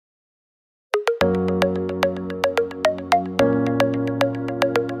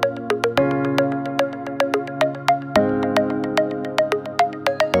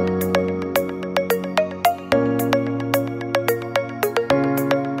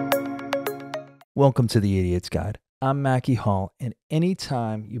Welcome to the Idiot's Guide. I'm Mackie Hall, and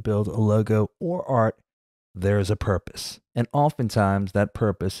anytime you build a logo or art, there is a purpose. And oftentimes that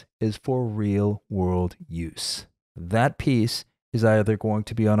purpose is for real world use. That piece is either going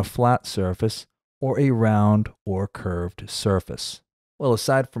to be on a flat surface or a round or curved surface. Well,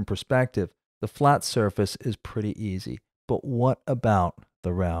 aside from perspective, the flat surface is pretty easy, but what about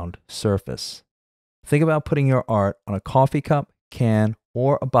the round surface? Think about putting your art on a coffee cup, can,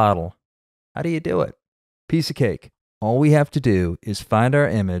 or a bottle. How do you do it? Piece of cake. All we have to do is find our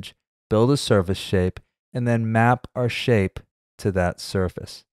image, build a surface shape, and then map our shape to that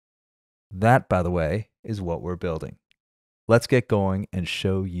surface. That, by the way, is what we're building. Let's get going and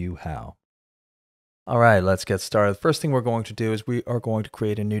show you how. All right, let's get started. The first thing we're going to do is we are going to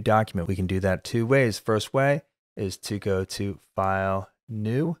create a new document. We can do that two ways. First way is to go to File,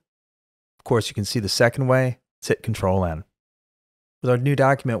 New. Of course, you can see the second way. Let's hit Control-N. With our new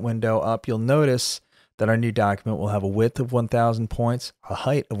document window up, you'll notice that our new document will have a width of 1,000 points, a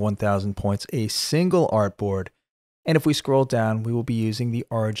height of 1,000 points, a single artboard, and if we scroll down, we will be using the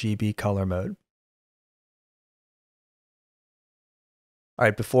RGB color mode. All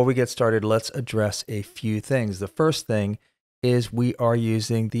right, before we get started, let's address a few things. The first thing is we are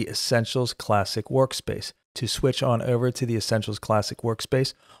using the Essentials Classic Workspace. To switch on over to the Essentials Classic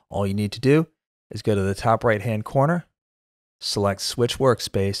Workspace, all you need to do is go to the top right-hand corner, select Switch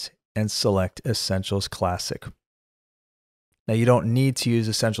Workspace, and select Essentials Classic. Now you don't need to use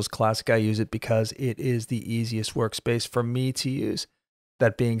Essentials Classic. I use it because it is the easiest workspace for me to use.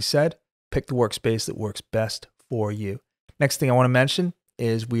 That being said, pick the workspace that works best for you. Next thing I want to mention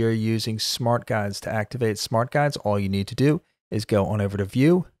is we are using Smart Guides. To activate Smart Guides, all you need to do is go on over to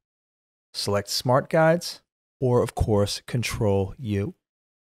View, select Smart Guides, or of course, Control U.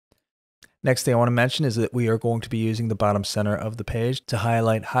 Next thing I want to mention is that we are going to be using the bottom center of the page to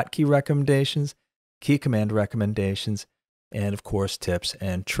highlight hotkey recommendations, key command recommendations, and of course tips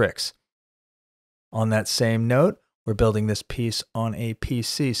and tricks. On that same note, we're building this piece on a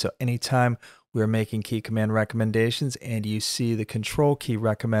PC, so anytime we're making key command recommendations and you see the control key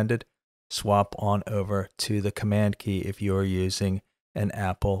recommended, swap on over to the command key if you're using an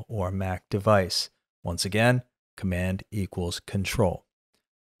Apple or Mac device. Once again, command equals control.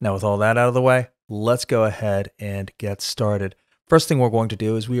 Now with all that out of the way, let's go ahead and get started. First thing we're going to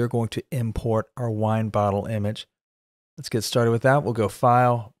do is we are going to import our wine bottle image. Let's get started with that. We'll go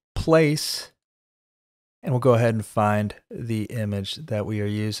File, Place, and we'll go ahead and find the image that we are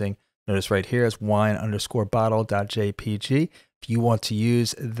using. Notice right here is wine_bottle.jpg. If you want to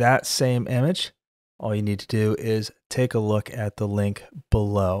use that same image, all you need to do is take a look at the link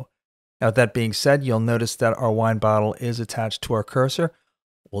below. Now with that being said, you'll notice that our wine bottle is attached to our cursor.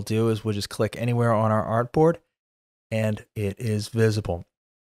 What we'll do is we'll just click anywhere on our artboard and it is visible.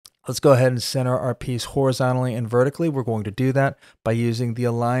 Let's go ahead and center our piece horizontally and vertically. We're going to do that by using the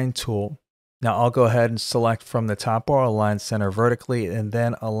Align tool. Now I'll go ahead and select from the top bar, Align Center vertically, and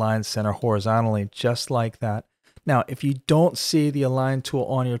then Align Center horizontally, just like that. Now, if you don't see the Align tool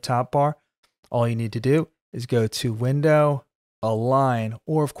on your top bar, all you need to do is go to Window, Align,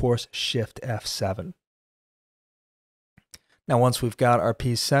 or of course, Shift F7. Now, once we've got our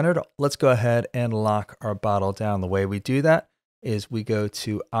piece centered, let's go ahead and lock our bottle down. The way we do that is we go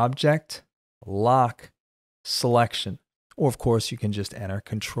to Object, Lock, Selection, or of course, you can just enter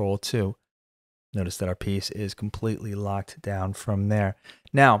Control-2. Notice that our piece is completely locked down from there.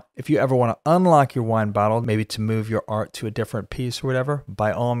 Now, if you ever want to unlock your wine bottle, maybe to move your art to a different piece or whatever,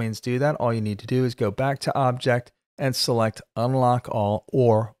 by all means do that. All you need to do is go back to Object and select Unlock All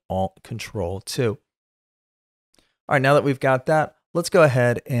or Alt-Control-2. All right, now that we've got that, let's go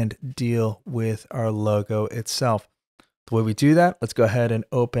ahead and deal with our logo itself. The way we do that, let's go ahead and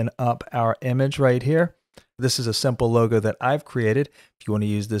open up our image right here. This is a simple logo that I've created. If you want to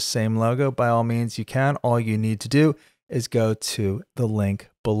use this same logo, by all means you can. All you need to do is go to the link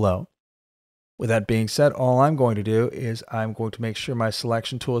below. With that being said, all I'm going to do is I'm going to make sure my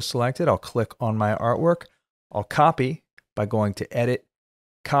selection tool is selected. I'll click on my artwork. I'll copy by going to Edit,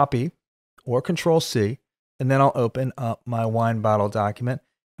 Copy, or Control-C. And then I'll open up my wine bottle document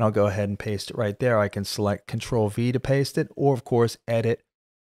and I'll go ahead and paste it right there. I can select Control-V to paste it, or of course, Edit,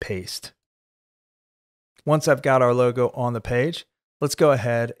 Paste. Once I've got our logo on the page, let's go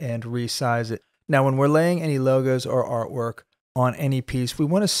ahead and resize it. Now, when we're laying any logos or artwork on any piece, we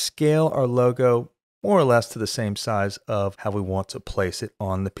want to scale our logo more or less to the same size of how we want to place it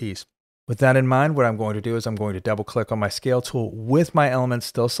on the piece. With that in mind, what I'm going to do is I'm going to double click on my scale tool with my elements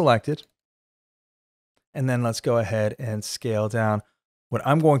still selected. And then let's go ahead and scale down. What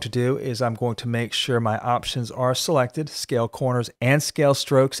I'm going to do is I'm going to make sure my options are selected, scale corners and scale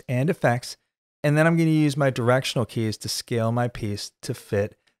strokes and effects. And then I'm going to use my directional keys to scale my piece to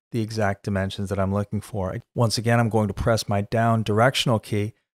fit the exact dimensions that I'm looking for. Once again, I'm going to press my down directional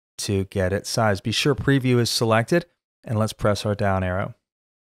key to get it sized. Be sure preview is selected, and let's press our down arrow.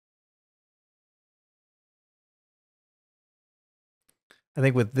 I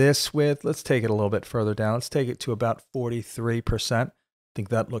think with this width, let's take it a little bit further down. Let's take it to about 43%. I think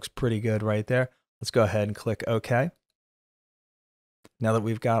that looks pretty good right there. Let's go ahead and click OK. Now that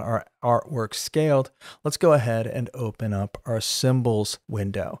we've got our artwork scaled, let's go ahead and open up our symbols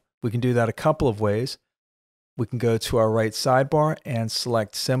window. We can do that a couple of ways. We can go to our right sidebar and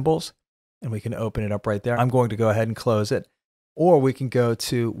select symbols, and we can open it up right there. I'm going to go ahead and close it. Or we can go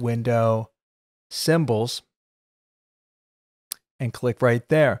to Window, Symbols, and click right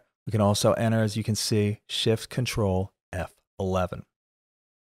there. We can also enter, as you can see, Shift-Control F11.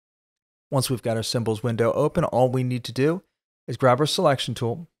 Once we've got our symbols window open, all we need to do is grab our selection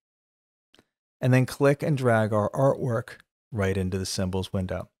tool and then click and drag our artwork right into the symbols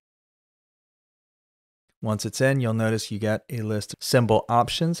window. Once it's in, you'll notice you get a list of symbol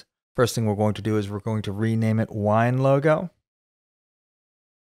options. First thing we're going to do is we're going to rename it Wine Logo.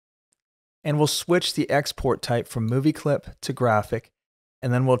 And we'll switch the export type from movie clip to graphic,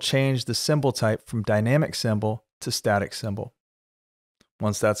 and then we'll change the symbol type from dynamic symbol to static symbol.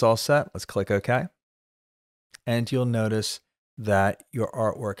 Once that's all set, let's click OK. And you'll notice that your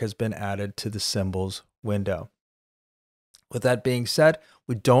artwork has been added to the symbols window. With that being said,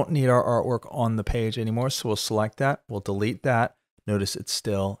 we don't need our artwork on the page anymore, so we'll select that. We'll delete that. Notice it's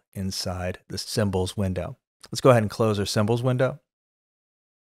still inside the symbols window. Let's go ahead and close our symbols window.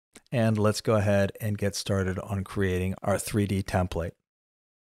 And let's go ahead and get started on creating our 3D template.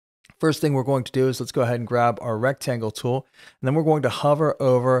 First thing we're going to do is let's go ahead and grab our rectangle tool, and then we're going to hover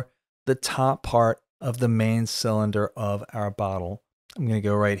over the top part of the main cylinder of our bottle. I'm going to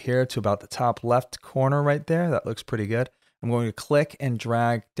go right here to about the top left corner right there. That looks pretty good. I'm going to click and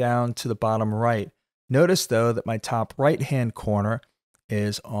drag down to the bottom right. Notice though that my top right hand corner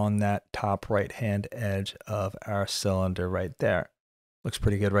is on that top right hand edge of our cylinder right there. Looks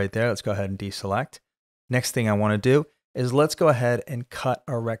pretty good right there. Let's go ahead and deselect. Next thing I want to do is let's go ahead and cut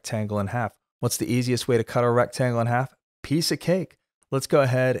our rectangle in half. What's the easiest way to cut our rectangle in half? Piece of cake. Let's go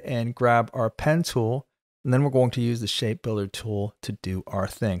ahead and grab our pen tool, and then we're going to use the shape builder tool to do our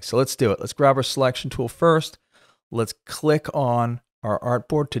thing. So let's do it. Let's grab our selection tool first. Let's click on our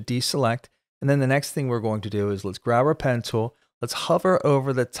artboard to deselect. And then the next thing we're going to do is let's grab our pen tool. Let's hover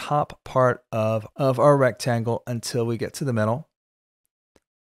over the top part of our rectangle until we get to the middle.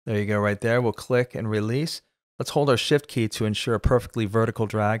 There you go right there. We'll click and release. Let's hold our shift key to ensure a perfectly vertical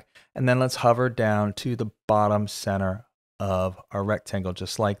drag. And then let's hover down to the bottom center of our rectangle,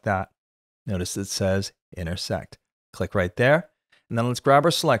 just like that. Notice it says intersect. Click right there. And then let's grab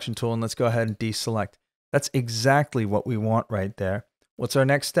our selection tool and let's go ahead and deselect. That's exactly what we want right there. What's our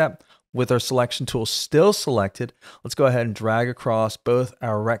next step? With our selection tool still selected, let's go ahead and drag across both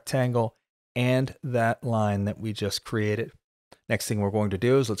our rectangle and that line that we just created. Next thing we're going to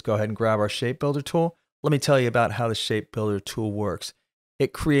do is let's go ahead and grab our shape builder tool. Let me tell you about how the shape builder tool works.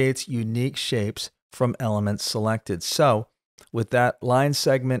 It creates unique shapes from elements selected. So with that line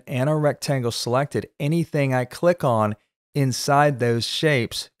segment and a rectangle selected, anything I click on inside those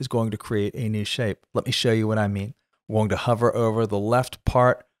shapes is going to create a new shape. Let me show you what I mean. We're going to hover over the left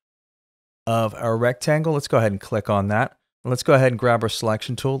part of our rectangle. Let's go ahead and click on that. Let's go ahead and grab our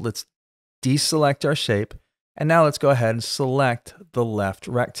selection tool. Let's deselect our shape. And now let's go ahead and select the left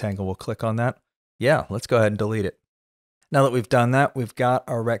rectangle. We'll click on that. Yeah, let's go ahead and delete it. Now that we've done that, we've got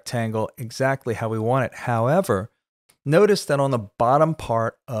our rectangle exactly how we want it. However, notice that on the bottom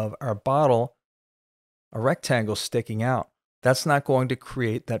part of our bottle, a rectangle sticking out. That's not going to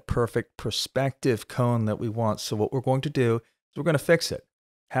create that perfect perspective cone that we want. So what we're going to do is we're going to fix it.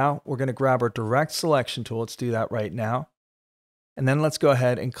 How? We're going to grab our direct selection tool. Let's do that right now. And then let's go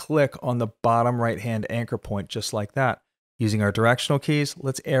ahead and click on the bottom right-hand anchor point, just like that. Using our directional keys,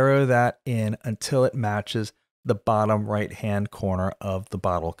 let's arrow that in until it matches the bottom right-hand corner of the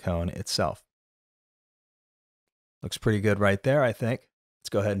bottle cone itself. Looks pretty good right there, I think. Let's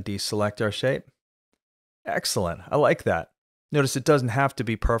go ahead and deselect our shape. Excellent. I like that. Notice it doesn't have to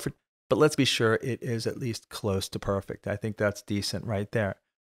be perfect, but let's be sure it is at least close to perfect. I think that's decent right there.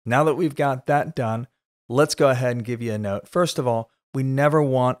 Now that we've got that done, let's go ahead and give you a note. First of all, we never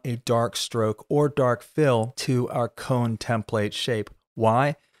want a dark stroke or dark fill to our cone template shape.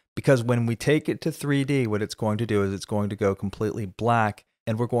 Why? Because when we take it to 3D, what it's going to do is it's going to go completely black,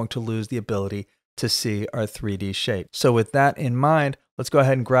 and we're going to lose the ability to see our 3D shape. So with that in mind, let's go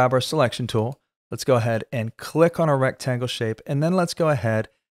ahead and grab our selection tool. Let's go ahead and click on our rectangle shape, and then let's go ahead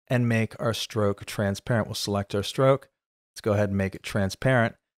and make our stroke transparent. We'll select our stroke. Let's go ahead and make it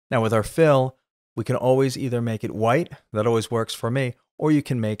transparent. Now with our fill, we can always either make it white, that always works for me, or you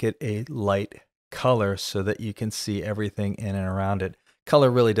can make it a light color so that you can see everything in and around it. Color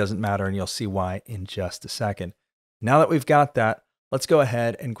really doesn't matter, and you'll see why in just a second. Now that we've got that, let's go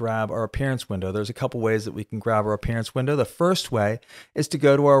ahead and grab our appearance window. There's a couple ways that we can grab our appearance window. The first way is to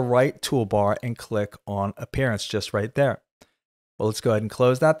go to our right toolbar and click on appearance just right there. Well, let's go ahead and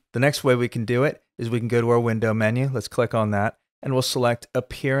close that. The next way we can do it is we can go to our window menu. Let's click on that and we'll select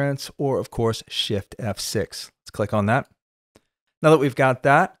appearance, or of course, Shift F6. Let's click on that. Now that we've got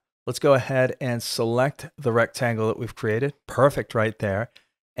that, let's go ahead and select the rectangle that we've created. Perfect right there.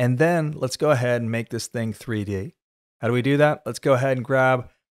 And then let's go ahead and make this thing 3D. How do we do that? Let's go ahead and grab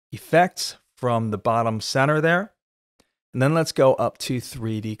Effects from the bottom center there. And then let's go up to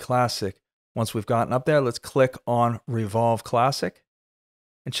 3D Classic. Once we've gotten up there, let's click on Revolve Classic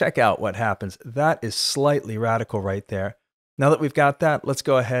and check out what happens. That is slightly radical right there. Now that we've got that, let's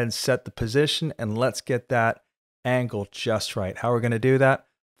go ahead and set the position and let's get that angle just right. How we're going to do that?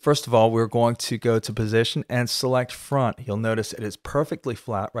 First of all, we're going to go to position and select front. You'll notice it is perfectly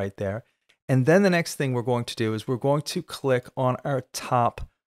flat right there. And then the next thing we're going to do is we're going to click on our top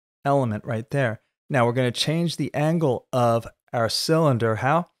element right there. Now we're going to change the angle of our cylinder.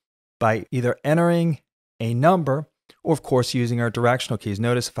 How? By either entering a number or of course using our directional keys.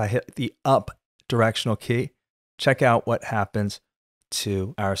 Notice if I hit the up directional key, check out what happens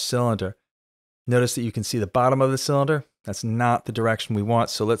to our cylinder. Notice that you can see the bottom of the cylinder. That's not the direction we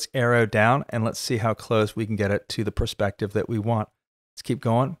want. So let's arrow down and let's see how close we can get it to the perspective that we want. Let's keep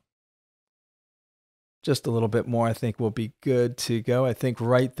going. Just a little bit more, I think we'll be good to go. I think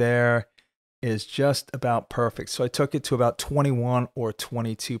right there is just about perfect. So I took it to about 21 or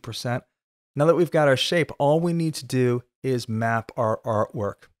 22%. Now that we've got our shape, all we need to do is map our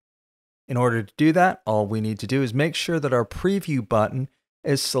artwork. In order to do that, all we need to do is make sure that our preview button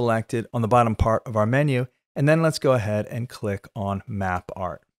is selected on the bottom part of our menu, and then let's go ahead and click on Map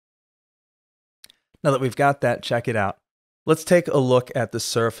Art. Now that we've got that, check it out. Let's take a look at the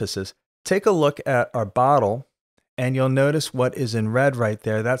surfaces. Take a look at our bottle, and you'll notice what is in red right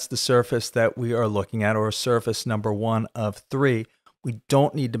there. That's the surface that we are looking at, or surface number 1 of 3. We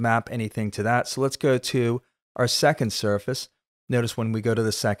don't need to map anything to that. So let's go to our second surface. Notice when we go to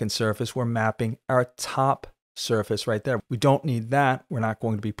the second surface, we're mapping our top surface right there. We don't need that. We're not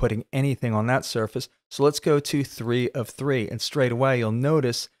going to be putting anything on that surface. So let's go to 3 of 3. And straight away, you'll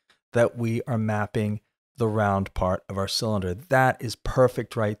notice that we are mapping the round part of our cylinder. That is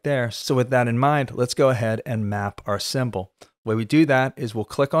perfect right there. So with that in mind, let's go ahead and map our symbol. The way we do that is we'll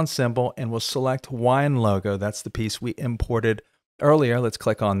click on symbol and we'll select wine logo. That's the piece we imported earlier. Let's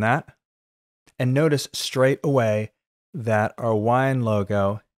click on that. And notice straight away that our wine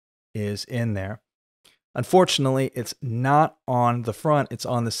logo is in there. Unfortunately, it's not on the front, it's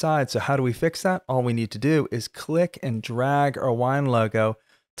on the side. So how do we fix that? All we need to do is click and drag our wine logo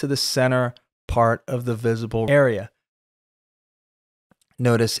to the center part of the visible area.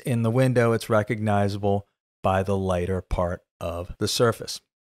 Notice in the window, it's recognizable by the lighter part of the surface.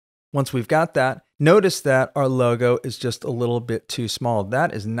 Once we've got that, notice that our logo is just a little bit too small.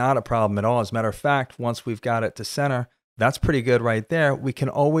 That is not a problem at all. As a matter of fact, once we've got it to center, that's pretty good right there. We can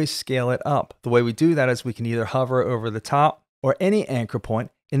always scale it up. The way we do that is we can either hover over the top or any anchor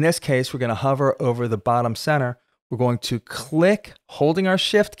point. In this case, we're going to hover over the bottom center. We're going to click holding our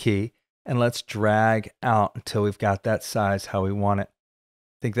shift key and let's drag out until we've got that size how we want it.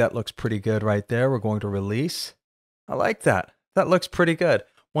 I think that looks pretty good right there. We're going to release. I like that. That looks pretty good.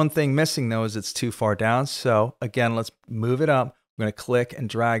 One thing missing though is it's too far down. So again, let's move it up. We're going to click and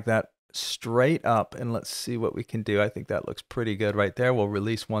drag that straight up and let's see what we can do. I think that looks pretty good right there. We'll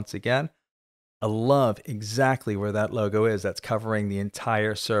release once again. I love exactly where that logo is. That's covering the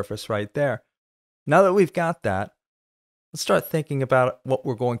entire surface right there. Now that we've got that, let's start thinking about what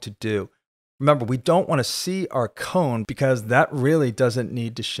we're going to do. Remember, we don't want to see our cone because that really doesn't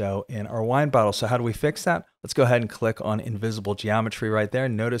need to show in our wine bottle. So how do we fix that? Let's go ahead and click on invisible geometry right there.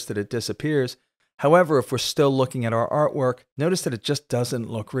 Notice that it disappears. However, if we're still looking at our artwork, notice that it just doesn't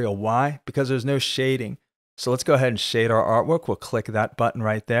look real. Why? Because there's no shading. So let's go ahead and shade our artwork. We'll click that button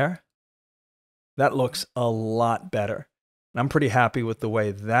right there. That looks a lot better. And I'm pretty happy with the way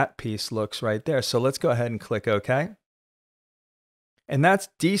that piece looks right there. So let's go ahead and click OK. And that's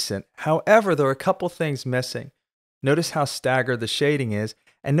decent. However, there are a couple things missing. Notice how staggered the shading is.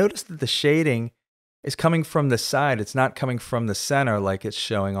 And notice that the shading is coming from the side. It's not coming from the center like it's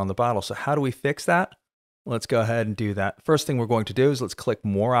showing on the bottle. So how do we fix that? Let's go ahead and do that. First thing we're going to do is let's click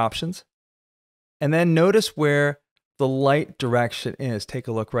More Options. And then notice where the light direction is. Take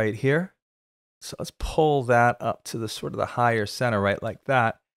a look right here. So let's pull that up to the sort of the higher center, right, like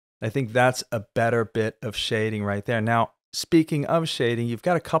that. I think that's a better bit of shading right there. Now, speaking of shading, you've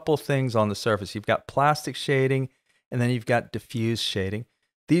got a couple things on the surface. You've got plastic shading, and then you've got diffuse shading.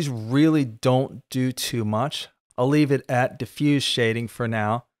 These really don't do too much. I'll leave it at diffuse shading for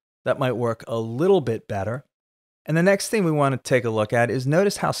now. That might work a little bit better. And the next thing we want to take a look at is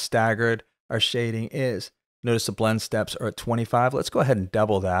notice how staggered our shading is. Notice the blend steps are at 25. Let's go ahead and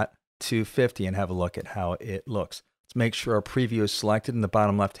double that to 50 and have a look at how it looks. Let's make sure our preview is selected in the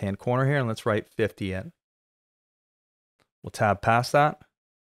bottom left-hand corner here, and let's write 50 in. We'll tab past that.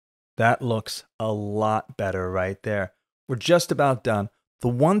 That looks a lot better right there. We're just about done. The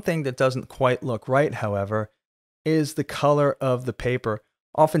one thing that doesn't quite look right, however, is the color of the paper.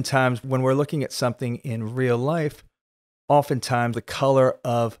 Oftentimes, when we're looking at something in real life, oftentimes the color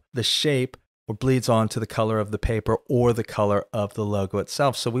of the shape bleeds on to the color of the paper or the color of the logo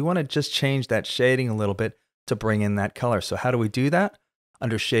itself. So we want to just change that shading a little bit to bring in that color. So how do we do that?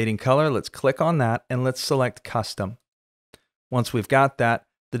 Under Shading Color, let's click on that and let's select Custom. Once we've got that,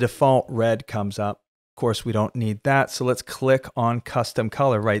 the default red comes up. Of course, we don't need that. So let's click on Custom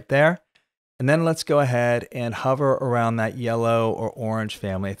Color right there. And then let's go ahead and hover around that yellow or orange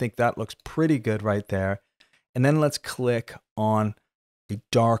family. I think that looks pretty good right there. And then let's click on a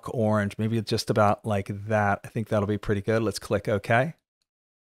dark orange, maybe just about like that. I think that'll be pretty good. Let's click OK.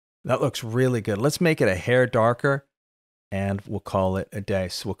 That looks really good. Let's make it a hair darker and we'll call it a day.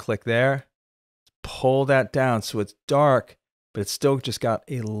 So we'll click there, pull that down so it's dark, but it's still just got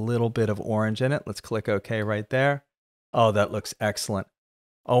a little bit of orange in it. Let's click OK right there. Oh, that looks excellent.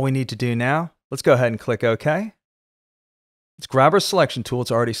 All we need to do now, let's go ahead and click OK. Let's grab our selection tool.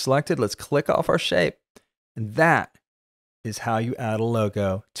 It's already selected. Let's click off our shape. And that is how you add a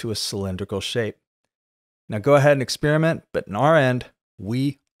logo to a cylindrical shape. Now go ahead and experiment, but on our end,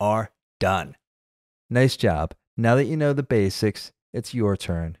 we are done. Nice job. Now that you know the basics, it's your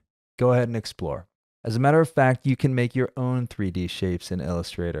turn. Go ahead and explore. As a matter of fact, you can make your own 3D shapes in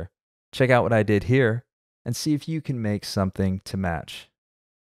Illustrator. Check out what I did here and see if you can make something to match.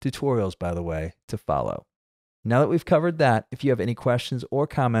 Tutorials, by the way, to follow. Now that we've covered that, if you have any questions or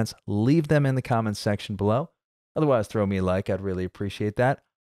comments, leave them in the comments section below. Otherwise, throw me a like. I'd really appreciate that.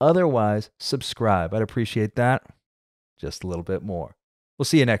 Otherwise, subscribe. I'd appreciate that just a little bit more. We'll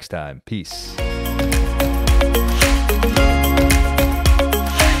see you next time. Peace.